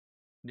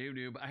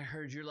Noob, I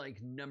heard you're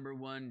like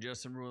 #1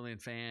 Justin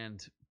Roiland fan,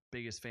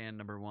 biggest fan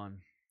 #1. I love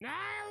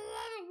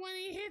it when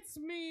he hits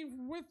me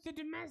with the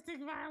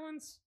domestic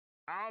violence.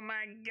 Oh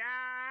my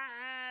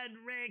God,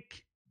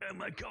 Rick! Oh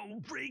my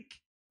God, Rick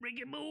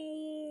and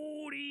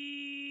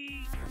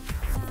Morty.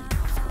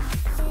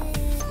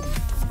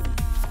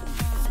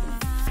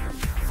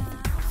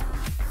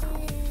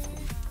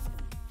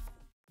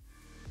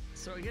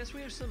 So I guess we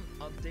have some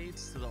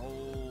updates to the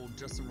whole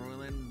Justin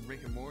Roiland,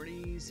 Rick and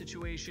Morty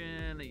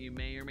situation that you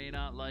may or may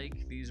not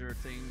like. These are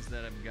things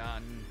that I've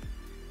gotten.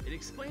 It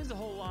explains a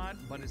whole lot,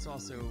 but it's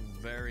also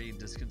very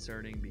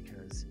disconcerting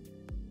because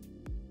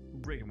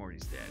Rick and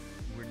Morty's dead.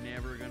 We're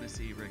never going to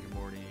see Rick and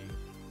Morty.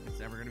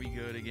 It's never going to be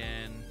good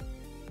again.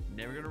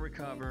 Never going to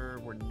recover.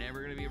 We're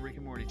never going to be a Rick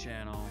and Morty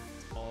channel.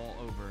 It's all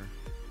over.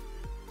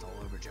 It's all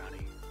over,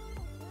 Johnny.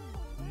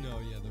 No,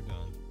 yeah, they're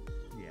done.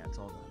 Yeah, it's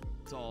all done.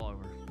 It's all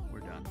over.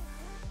 We're done.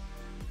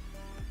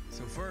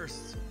 So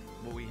first,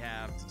 what we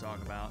have to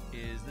talk about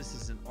is this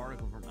is an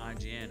article from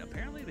IGN.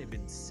 Apparently they've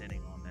been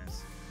sitting on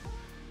this,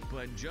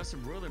 but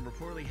Justin Roiland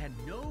reportedly had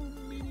no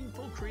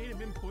meaningful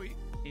creative input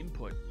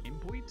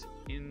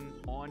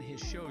on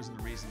his shows in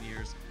the recent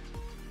years.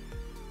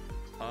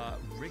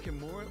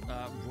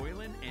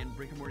 Roiland and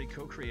Rick and Morty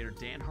co-creator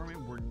Dan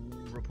Harmon were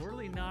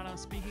reportedly not on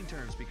speaking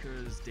terms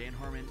because Dan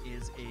Harmon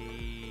is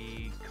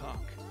a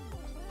cuck.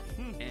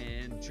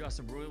 And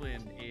Justin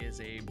Roiland is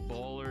a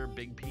baller,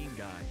 big peen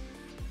guy.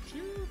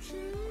 Choo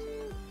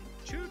choo!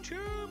 Choo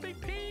choo, big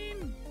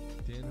peen!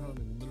 Dan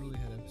Harmon literally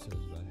had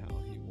episodes about how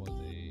he was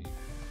a...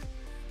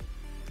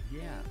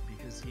 Yeah,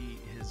 because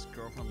his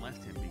girlfriend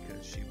left him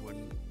because he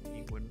wouldn't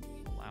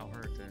allow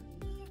her to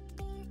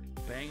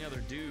bang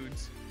other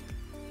dudes.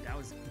 That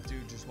was,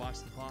 dude, just watch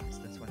the plots.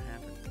 That's what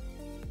happened.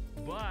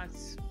 But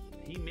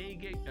he may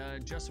get,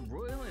 Justin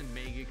Roiland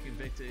may get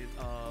convicted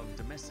of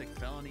domestic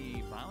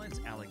felony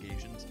violence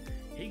allegations.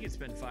 He could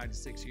spend 5 to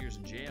 6 years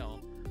in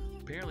jail.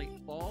 Apparently,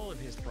 all of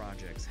his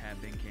projects have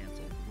been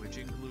canceled, which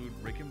include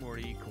Rick and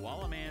Morty,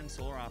 Koala Man,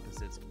 Solar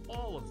Opposites.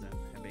 All of them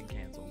have been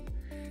canceled.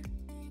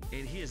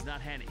 And he has not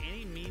had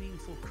any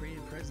meaningful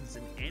creative presence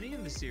in any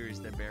of the series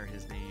that bear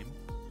his name.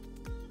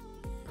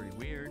 Pretty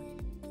weird.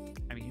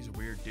 I mean, he's a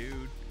weird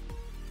dude.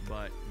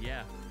 But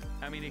yeah,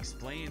 I mean, it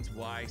explains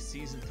why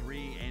season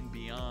 3 and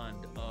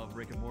beyond of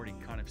Rick and Morty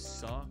kind of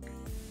suck,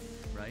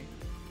 right?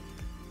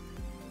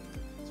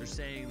 So they're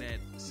saying that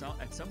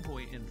at some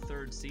point in the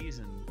 3rd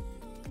season,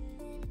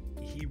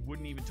 he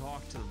wouldn't even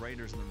talk to the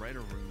writers in the writer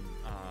room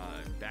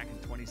back in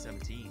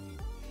 2017.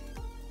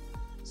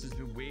 So he's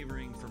been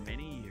wavering for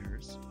many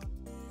years,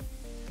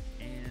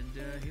 and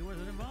he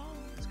wasn't involved.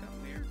 It's kind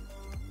of weird.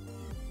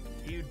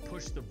 He would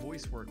push the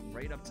voice work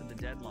right up to the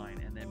deadline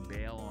and then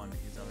bail on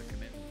his other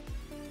commitment.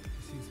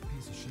 He's a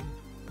piece of shit.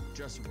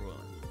 Justin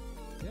Roiland.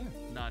 Yeah.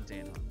 Not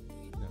Dan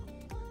Harmon. No.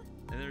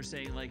 And they're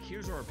saying, like,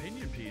 here's our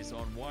opinion piece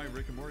on why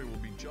Rick and Morty will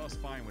be just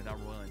fine without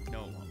Roiland.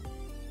 No,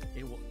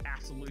 it will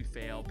absolutely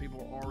fail.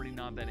 People are already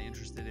not that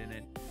interested in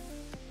it.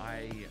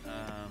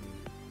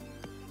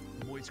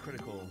 Moist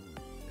Critical,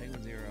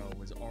 Penguin Zero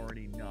was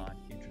already not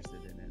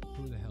interested in it.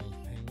 Who the hell is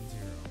Penguin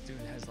Zero?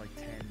 Dude has like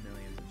 10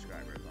 million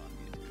subscribers on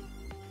YouTube.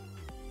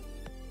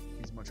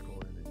 He's much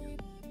cooler than you.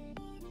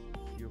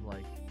 You have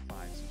like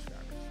 5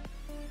 subscribers.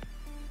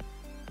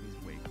 He's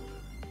way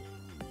cooler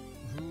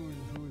than you.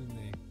 Who is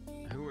me?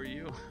 Who are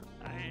you?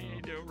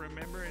 I don't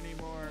remember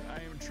anymore.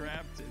 I am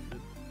trapped in the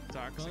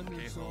toxic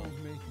cave-hole.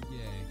 Make you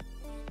gay.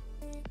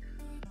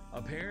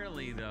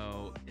 Apparently,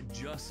 though,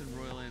 Justin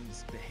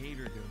Roiland's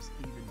behavior goes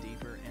even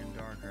deeper and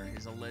darker.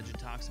 His alleged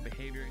toxic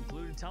behavior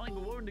included telling a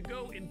woman to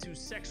go into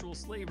sexual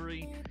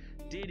slavery.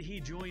 Did he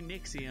join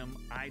Nixium?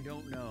 I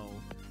don't know.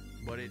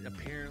 But it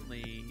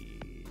apparently,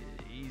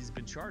 he's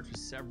been charged with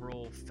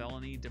several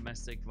felony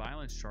domestic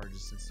violence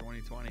charges since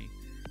 2020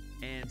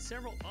 and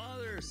several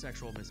other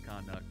sexual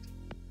misconduct.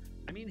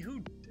 I mean,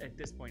 who, at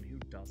this point, who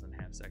doesn't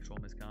have sexual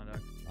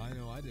misconduct? I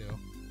know I do.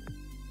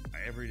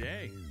 Every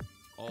day.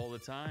 All the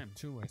time.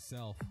 To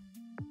myself.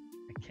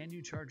 Can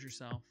you charge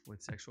yourself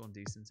with sexual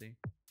indecency?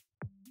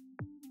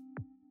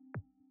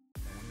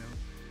 No one knows.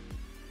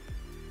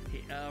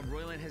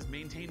 Roiland has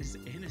maintained his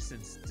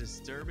innocence.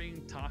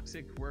 Disturbing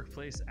toxic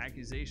workplace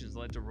accusations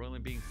led to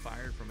Roiland being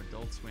fired from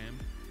Adult Swim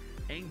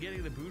and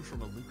getting the boot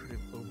from a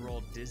lucrative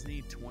overall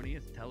Disney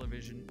 20th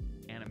television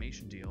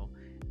animation deal,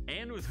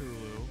 and with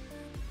Hulu,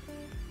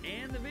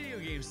 and the video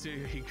game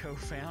studio he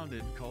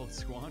co-founded called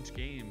Squanch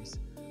Games,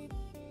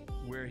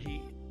 where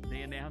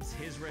they announced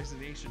his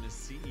resignation as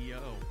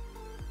CEO.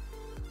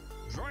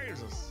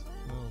 Jesus!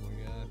 Oh my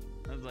god.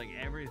 That's like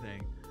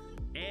everything.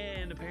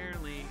 And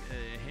apparently,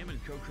 him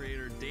and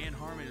co-creator Dan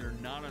Harmon are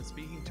not on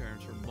speaking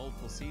terms for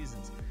multiple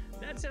seasons.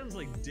 That sounds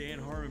like Dan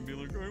Harmon being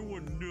like, I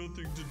want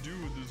nothing to do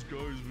with this guy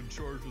who's been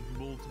charged with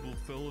multiple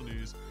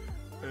felonies,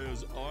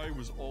 as I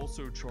was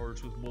also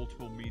charged with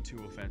multiple Me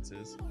Too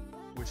offenses,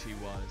 which he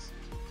was.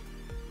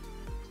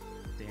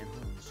 Dan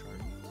Harmon was charged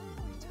with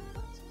Me Too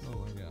offenses. Oh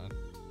my god.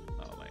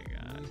 Oh my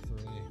god. Me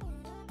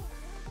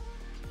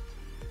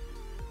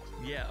 3.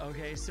 Yeah,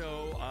 okay,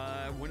 so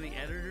one of the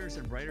editors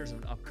and writers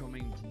of an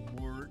upcoming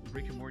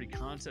Rick and Morty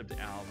concept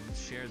album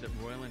shared that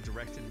Roiland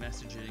directed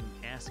messaging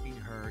asking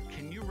her,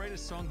 can you write a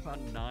song about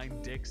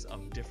 9 dicks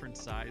of different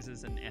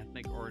sizes and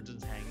ethnic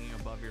origins hanging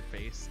above your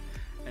face?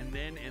 And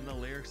then in the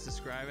lyrics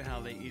describe how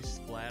they each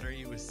splatter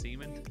you with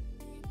semen? Wait,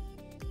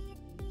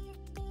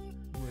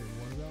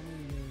 what about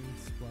me getting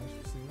splashed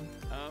with semen?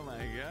 Oh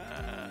my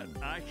god,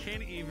 I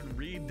can't even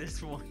read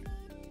this one.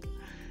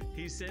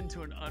 He sent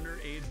to an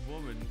underage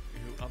woman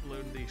who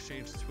uploaded the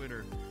exchange to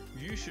Twitter,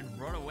 you should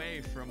run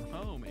away from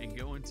home and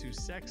go into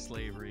sex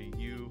slavery,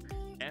 you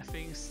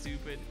effing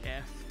stupid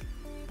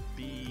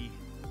FB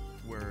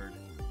word,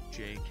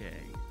 JK.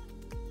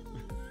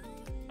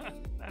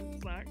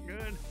 That's not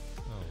good.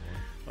 Oh,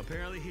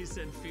 Apparently he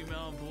sent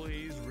female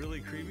employees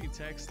really creepy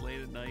texts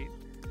late at night.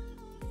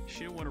 She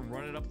didn't want to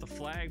run it up the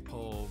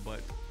flagpole,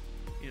 but,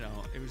 you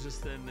know, it was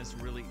just then this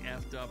really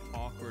effed up,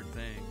 awkward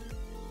thing.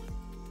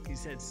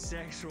 He's had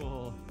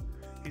several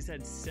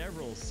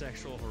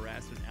sexual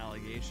harassment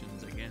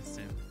allegations against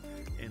him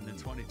in the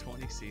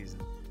 2020 season.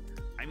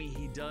 I mean,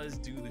 he does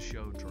do the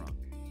show drunk.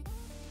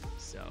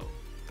 So,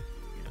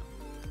 you know.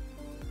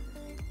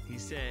 He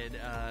said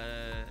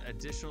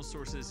additional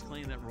sources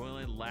claim that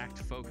Roiland lacked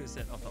focus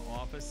at the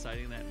office,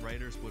 citing that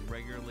writers would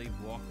regularly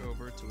walk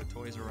over to a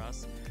Toys R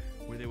Us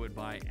where they would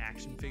buy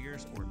action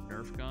figures or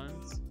Nerf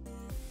guns.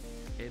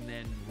 And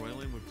then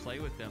Roiland would play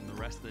with them the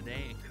rest of the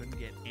day and couldn't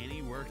get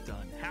any work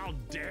done. How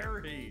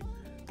dare he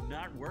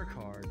not work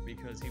hard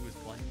because he was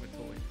playing with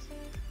toys?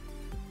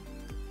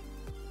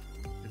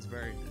 It's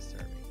very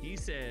disturbing. He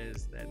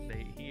says that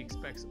he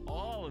expects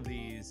all of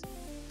these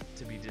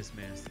to be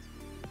dismissed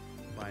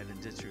by the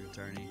district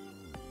attorney.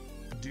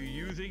 Do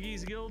you think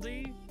he's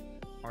guilty?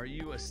 Are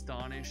you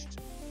astonished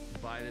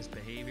by this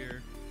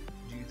behavior?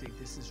 Do you think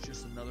this is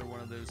just another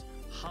one of those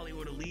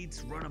Hollywood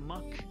elites run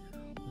amok?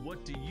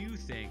 What do you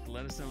think?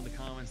 Let us know in the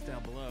comments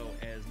down below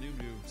as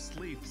Noob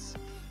sleeps.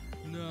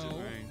 No.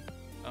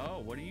 Oh,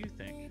 what do you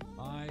think?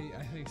 I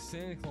think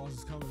Santa Claus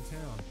is coming to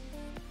town,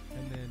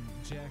 and then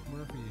Jack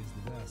Murphy is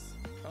the best.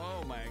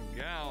 Oh my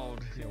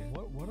god. Yeah,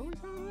 what are we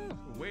talking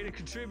about? Way to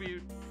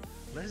contribute.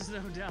 Let us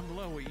know down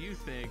below what you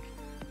think.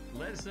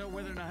 Let us know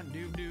whether or not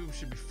Noob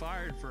should be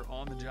fired for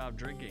on-the-job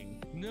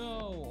drinking.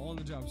 No, on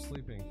the job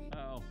sleeping.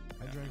 Oh.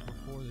 I drank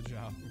before the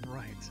job.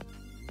 Right.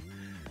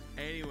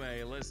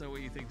 Anyway, let us know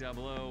what you think down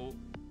below,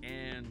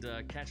 and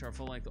catch our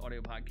full-length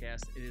audio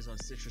podcast. It is on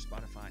Stitcher,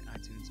 Spotify,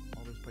 iTunes,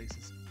 all those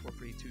places for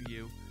free to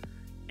you.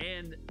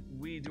 And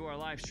we do our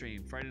live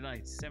stream Friday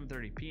nights,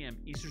 7:30 p.m.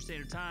 Eastern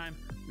Standard Time.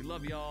 We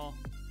love y'all.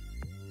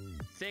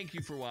 Thank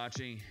you for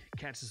watching.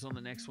 Catch us on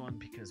the next one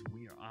because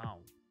we are out.